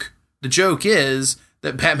joke is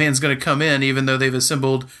that Batman's going to come in, even though they've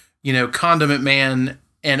assembled, Condiment Man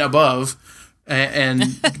and above,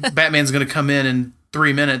 and Batman's going to come in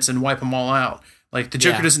 3 minutes and wipe them all out. Like, the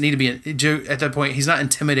Joker doesn't need to be at that point. He's not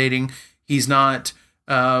intimidating. He's not.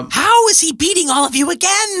 How is he beating all of you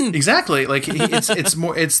again? Exactly. Like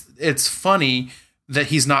it's funny that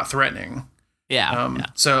he's not threatening. Yeah.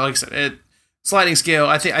 So like I said, sliding scale.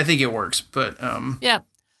 I think it works, but yeah.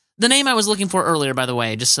 The name I was looking for earlier, by the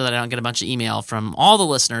way, just so that I don't get a bunch of email from all the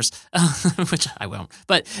listeners, which I won't,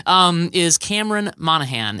 but is Cameron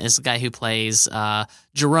Monaghan, is the guy who plays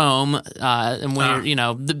Jerome, and when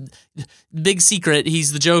the big secret,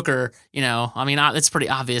 he's the Joker. It's pretty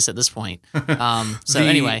obvious at this point.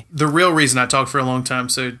 Anyway, the real reason I talked for a long time,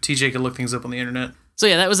 so TJ could look things up on the internet. So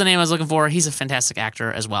yeah, that was the name I was looking for. He's a fantastic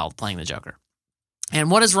actor as well, playing the Joker. And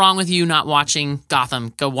what is wrong with you not watching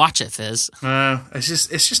Gotham? Go watch it, Fizz.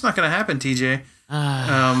 It's just not going to happen, TJ.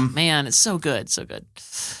 Man, it's so good, so good.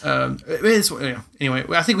 Anyway,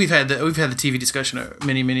 I think we've had the TV discussion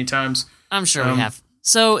many times. I'm sure we have.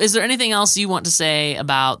 So, is there anything else you want to say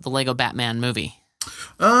about the Lego Batman movie?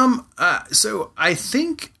 So I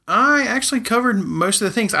think I actually covered most of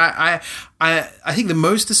the things. I think the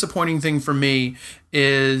most disappointing thing for me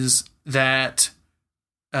is that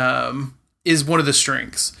is one of the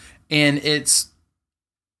strengths, and it's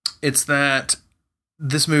that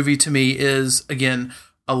this movie to me is, again,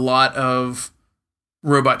 a lot of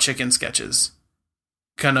Robot Chicken sketches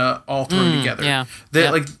kind of all thrown together. Yeah.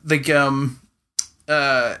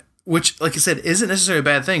 Which, like I said, isn't necessarily a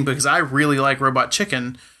bad thing, because I really like Robot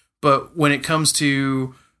Chicken, but when it comes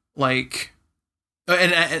to like,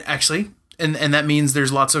 and that means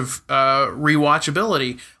there's lots of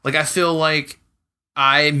rewatchability. Like, I feel like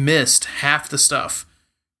I missed half the stuff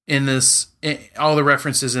in this, all the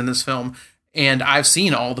references in this film, and I've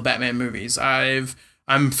seen all the Batman movies.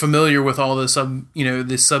 I'm familiar with all the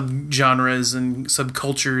the subgenres and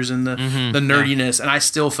subcultures and the nerdiness, and I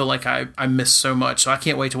still feel like I missed so much. So I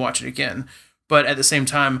can't wait to watch it again. But at the same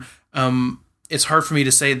time, it's hard for me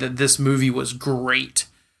to say that this movie was great.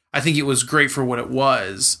 I think it was great for what it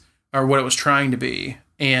was, or what it was trying to be,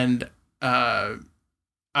 and I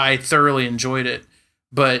thoroughly enjoyed it.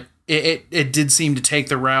 But it did seem to take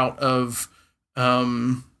the route of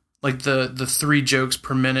like the 3 jokes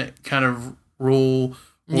per minute kind of rule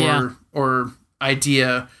or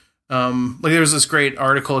idea. Like, there was this great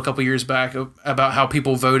article a couple years back about how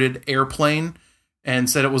people voted Airplane and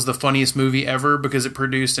said it was the funniest movie ever because it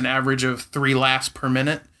produced an average of 3 laughs per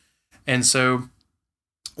minute. And so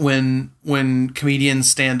when comedians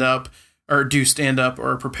stand up or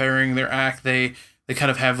are preparing their act, they kind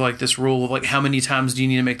of have like this rule of like, how many times do you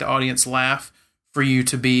need to make the audience laugh for you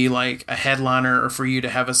to be like a headliner or for you to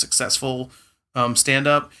have a successful stand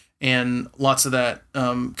up. And lots of that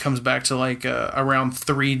comes back to like around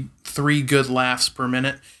three good laughs per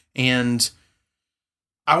minute. And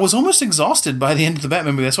I was almost exhausted by the end of the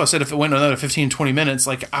Batman movie. That's why I said if it went another 15, 20 minutes,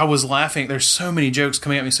 like, I was laughing. There's so many jokes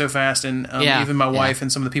coming at me so fast. And even my wife and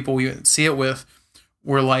some of the people we see it with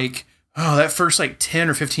were like, oh, that first like 10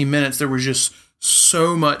 or 15 minutes, there was just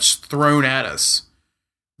so much thrown at us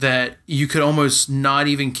that you could almost not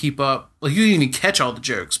even keep up. Like, you didn't even catch all the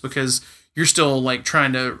jokes because you're still like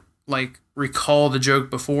trying to like recall the joke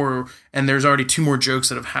before, and there's already 2 more jokes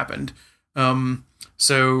that have happened.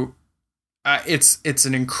 So it's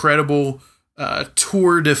an incredible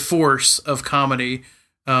tour de force of comedy,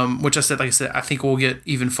 which like I said, I think will get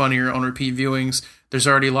even funnier on repeat viewings. There's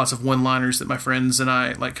already lots of one-liners that my friends and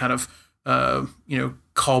I like kind of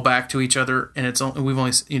call back to each other, and it's only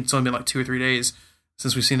been like 2 or 3 days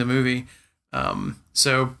since we've seen the movie.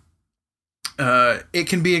 So it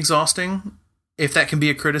can be exhausting, if that can be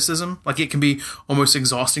a criticism. Like, it can be almost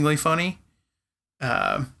exhaustingly funny.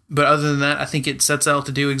 But other than that, I think it sets out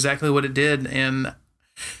to do exactly what it did. And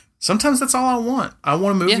sometimes that's all I want. I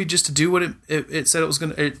want a movie just to do what it said it was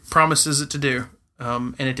going to, it promises it to do.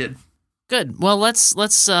 and it did. Good. Well, let's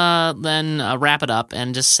then wrap it up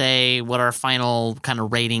and just say what our final kind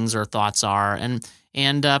of ratings or thoughts are.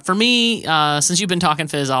 And for me, since you've been talking,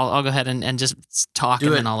 Fizz, I'll go ahead and just talk,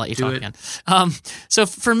 then I'll let you talk again. So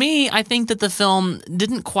for me, I think that the film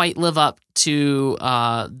didn't quite live up to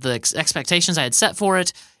the expectations I had set for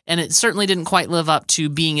it, and it certainly didn't quite live up to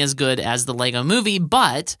being as good as the Lego Movie,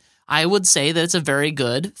 but I would say that it's a very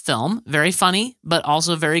good film, very funny, but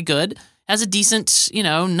also very good. Has a decent,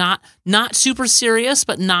 not super serious,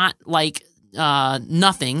 but not like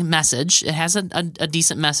nothing message. It has a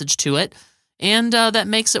decent message to it, and that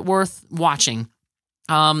makes it worth watching.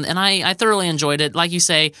 And I thoroughly enjoyed it. Like you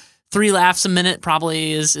say, 3 laughs a minute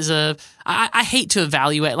probably is a. I hate to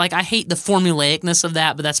evaluate. Like, I hate the formulaicness of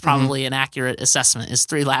that, but that's probably an accurate assessment. Is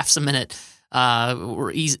 3 laughs a minute,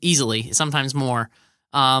 or easily, sometimes more.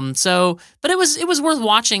 But it was worth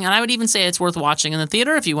watching, and I would even say it's worth watching in the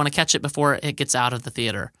theater if you want to catch it before it gets out of the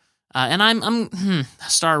theater. And I'm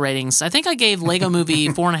star ratings. I think I gave Lego Movie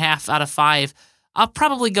 4.5 out of 5. I'll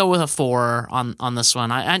probably go with a 4 on this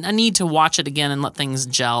one. I need to watch it again and let things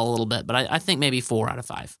gel a little bit, but I think maybe 4 out of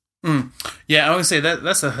 5. Yeah, I would say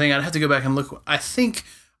that's the thing. I'd have to go back and look. I think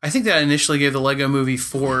that I initially gave the Lego Movie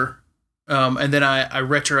 4, and then I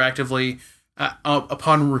retroactively.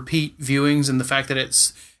 Upon repeat viewings and the fact that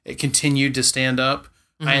it continued to stand up,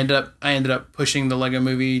 I ended up pushing the Lego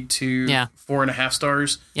Movie to 4.5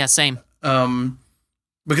 stars. Yeah, same.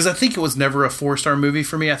 Because I think it was never a 4-star movie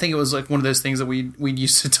for me. I think it was like one of those things that we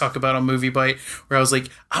used to talk about on Movie Bite, where I was like,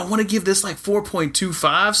 I want to give this like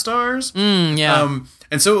 4.25 stars.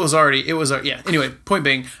 And so it was yeah. Anyway, point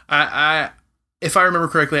being, I if I remember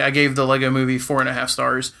correctly, I gave the Lego Movie 4.5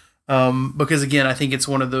 stars. Because again, I think it's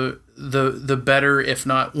one of the better, if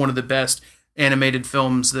not one of the best animated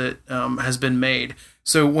films that has been made.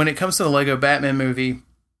 So when it comes to the Lego Batman movie,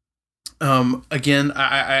 again,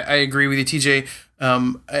 I agree with you, TJ.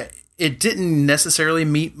 It didn't necessarily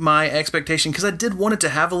meet my expectation because I did want it to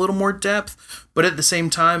have a little more depth, but at the same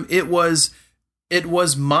time, it was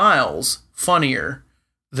miles funnier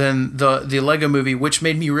than the Lego movie, which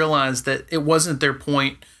made me realize that it wasn't their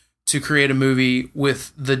point to create a movie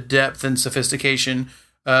with the depth and sophistication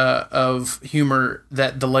of humor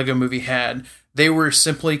that the Lego movie had. They were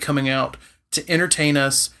simply coming out to entertain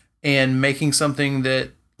us and making something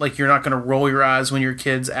that, like, you're not going to roll your eyes when your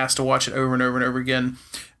kid's asked to watch it over and over and over again.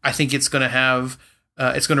 I think it's going to have,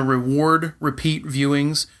 it's going to reward repeat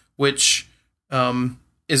viewings, which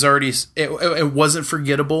is already, it wasn't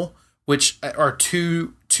forgettable, which are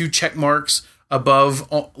two check marks above,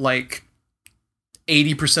 like,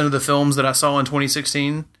 80% of the films that I saw in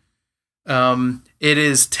 2016. It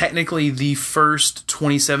is technically the first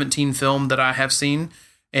 2017 film that I have seen,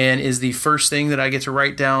 and is the first thing that I get to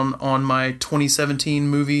write down on my 2017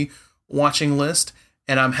 movie watching list.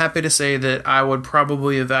 And I'm happy to say that I would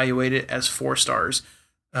probably evaluate it as 4 stars.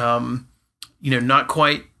 Not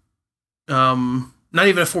quite, not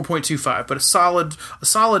even a 4.25, but a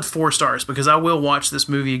solid 4 stars, because I will watch this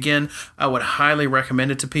movie again. I would highly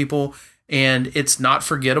recommend it to people. And it's not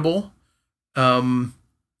forgettable. And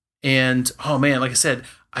oh man, like I said,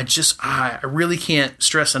 I really can't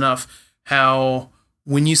stress enough how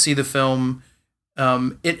when you see the film,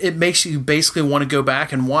 it makes you basically want to go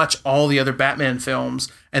back and watch all the other Batman films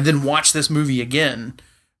and then watch this movie again.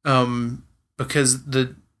 Because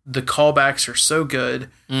the callbacks are so good.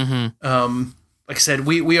 Like I said,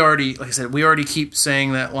 we already keep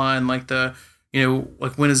saying that line, like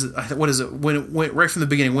like when is it? What is it? When right from the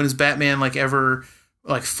beginning, when has Batman like ever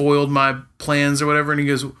like foiled my plans or whatever? And he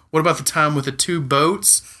goes, "What about the time with the 2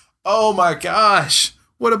 boats?" Oh my gosh!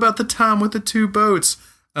 What about the time with the 2 boats?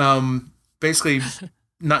 Basically,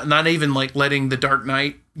 not even like letting the Dark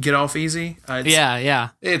Knight get off easy.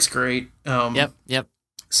 It's great. Yep.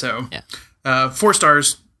 So, 4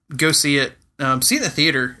 stars. Go see it. See it in the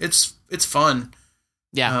theater. It's fun.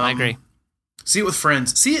 Yeah, I agree. See it with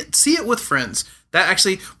friends. See it with friends. That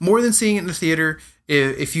actually, more than seeing it in the theater,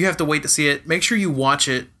 if you have to wait to see it, make sure you watch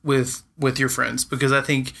it with your friends, because I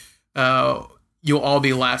think you'll all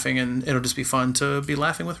be laughing, and it'll just be fun to be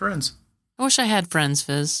laughing with friends. I wish I had friends,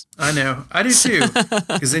 Fizz. I know. I do too,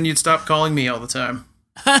 because then you'd stop calling me all the time.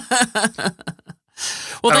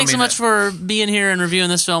 Well, thanks so much for being here and reviewing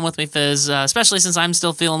this film with me, Fizz, especially since I'm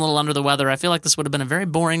still feeling a little under the weather. I feel like this would have been a very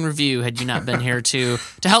boring review had you not been here to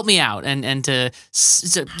help me out and to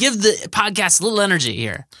give the podcast a little energy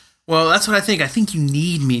here. Well, that's what I think. I think you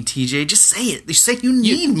need me, TJ. Just say it. Just say you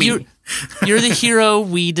need me. You're the hero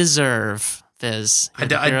we deserve, Fizz.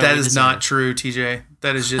 That is not true, TJ.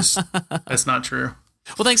 That is just, that's not true.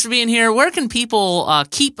 Well, thanks for being here. Where can people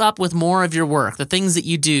keep up with more of your work, the things that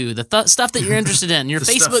you do, the stuff that you're interested in, your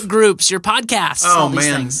Facebook groups, your podcasts, all these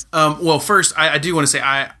things? Well, first, I do want to say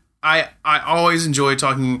I always enjoy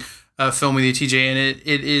talking film with you, TJ, and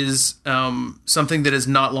it is something that is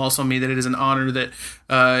not lost on me, that it is an honor that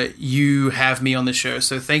you have me on the show.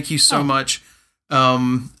 So thank you so much.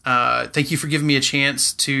 Thank you for giving me a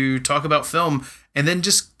chance to talk about film and then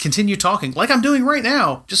just continue talking like I'm doing right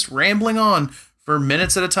now, just rambling on for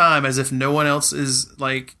minutes at a time as if no one else is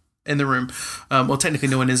like in the room. Well, technically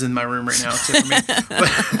no one is in my room right now except for me, but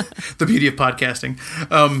the beauty of podcasting.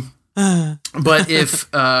 But if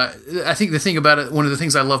I think the thing about it, one of the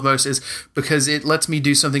things I love most is because it lets me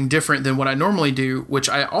do something different than what I normally do, which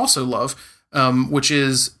I also love, which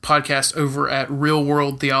is podcast over at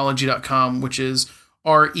realworldtheology.com, which is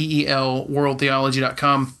REEL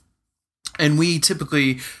worldtheology.com. And we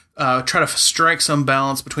typically try to strike some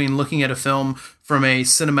balance between looking at a film from a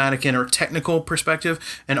cinematic and or technical perspective,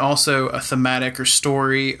 and also a thematic or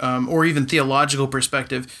story, or even theological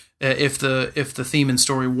perspective, if the theme and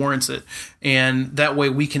story warrants it. And that way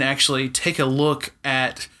we can actually take a look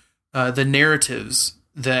at the narratives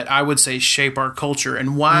that I would say shape our culture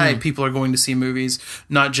and why people are going to see movies,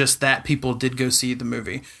 not just that people did go see the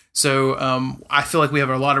movie. So I feel like we have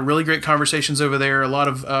a lot of really great conversations over there, a lot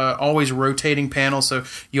of always rotating panels, so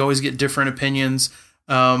you always get different opinions.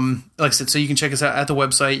 Like I said, so you can check us out at the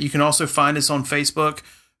website. You can also find us on Facebook.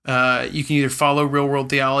 You can either follow Real World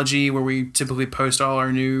Theology, where we typically post all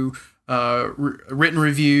our new written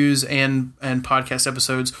reviews and podcast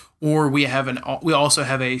episodes, or we also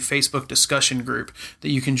have a Facebook discussion group that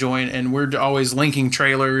you can join, and we're always linking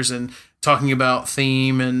trailers and talking about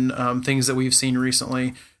theme and things that we've seen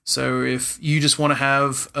recently. So if you just want to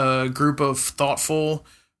have a group of thoughtful,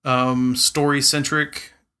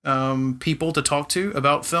 story-centric people to talk to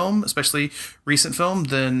about film, especially recent film,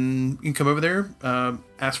 then you can come over there,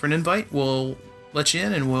 ask for an invite. We'll let you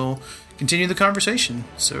in and we'll continue the conversation.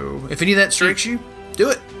 So if any of that strikes you, do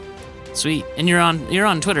it. Sweet. And you're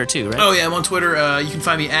on Twitter too, right? Oh yeah, I'm on Twitter. You can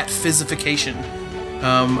find me at Physification.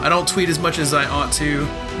 I don't tweet as much as I ought to,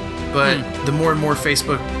 but the more and more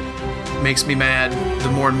Facebook makes me mad,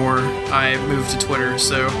 the more and more I move to Twitter.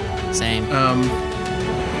 So same.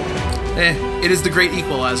 It is the great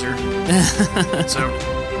equalizer. So.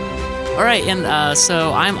 All right, and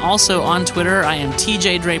so I'm also on Twitter. I am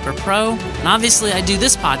TJ Draper Pro, and obviously I do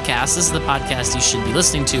this podcast. This is the podcast you should be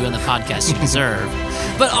listening to and the podcast you deserve.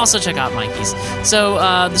 But also check out Mikey's. So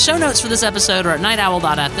the show notes for this episode are at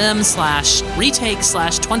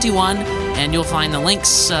nightowl.fm/retake/21, and you'll find the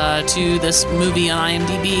links to this movie on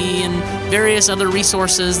IMDb and various other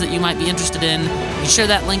resources that you might be interested in. You can share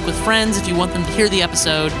that link with friends if you want them to hear the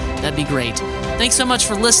episode. That'd be great. Thanks so much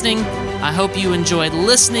for listening. I hope you enjoyed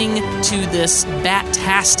listening to this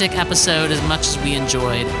bat-tastic episode as much as we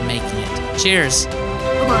enjoyed making it. Cheers.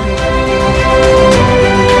 Bye-bye.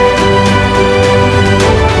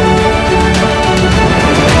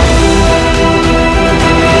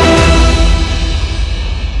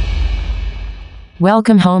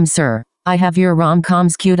 Welcome home, sir. I have your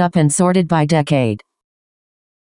rom-coms queued up and sorted by decade.